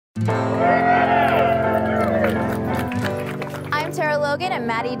I'm Tara Logan at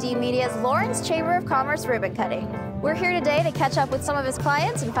Matty D Media's Lawrence Chamber of Commerce ribbon cutting. We're here today to catch up with some of his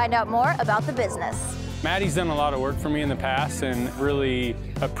clients and find out more about the business. Matty's done a lot of work for me in the past and really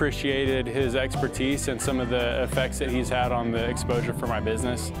appreciated his expertise and some of the effects that he's had on the exposure for my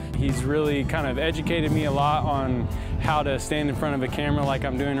business. He's really kind of educated me a lot on how to stand in front of a camera like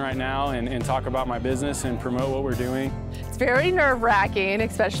I'm doing right now and talk about my business and promote what we're doing. It's very nerve-wracking,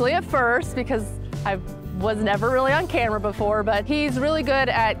 especially at first, because I was never really on camera before, but he's really good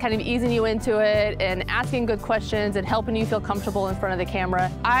at kind of easing you into it and asking good questions and helping you feel comfortable in front of the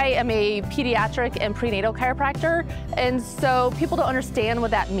camera. I am a pediatric and prenatal chiropractor, and so people don't understand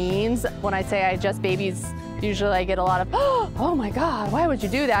what that means. When I say I adjust babies, usually I get a lot of, oh my God, why would you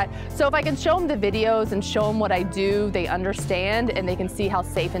do that? So if I can show them the videos and show them what I do, they understand and they can see how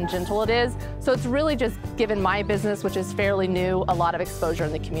safe and gentle it is. So it's really just given my business, which is fairly new, a lot of exposure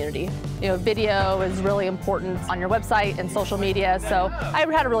in the community. You know, video is really important on your website and social media, so I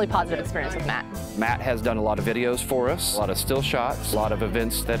had a really positive experience with Matt. Matt has done a lot of videos for us, a lot of still shots, a lot of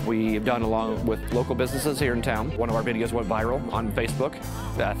events that we've done along with local businesses here in town. One of our videos went viral on Facebook,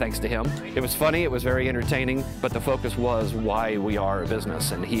 thanks to him. It was funny, it was very entertaining, but the focus was why we are a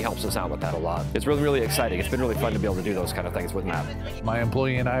business, and he helps us out with that a lot. It's really, really exciting. It's been really fun to be able to do those kind of things with Matt. My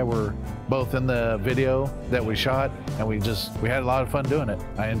employee and I were both in the video that we shot, and we had a lot of fun doing it.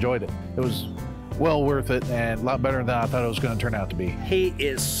 I enjoyed it. It was well worth it and a lot better than I thought it was going to turn out to be. He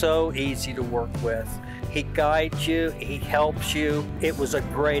is so easy to work with. He guides you, he helps you. It was a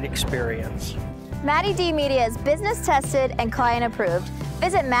great experience. Matty D Media is business tested and client approved.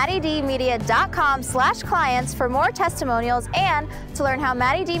 Visit mattydmedia.com/clients for more testimonials and to learn how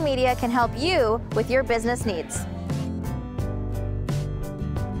Matty D Media can help you with your business needs.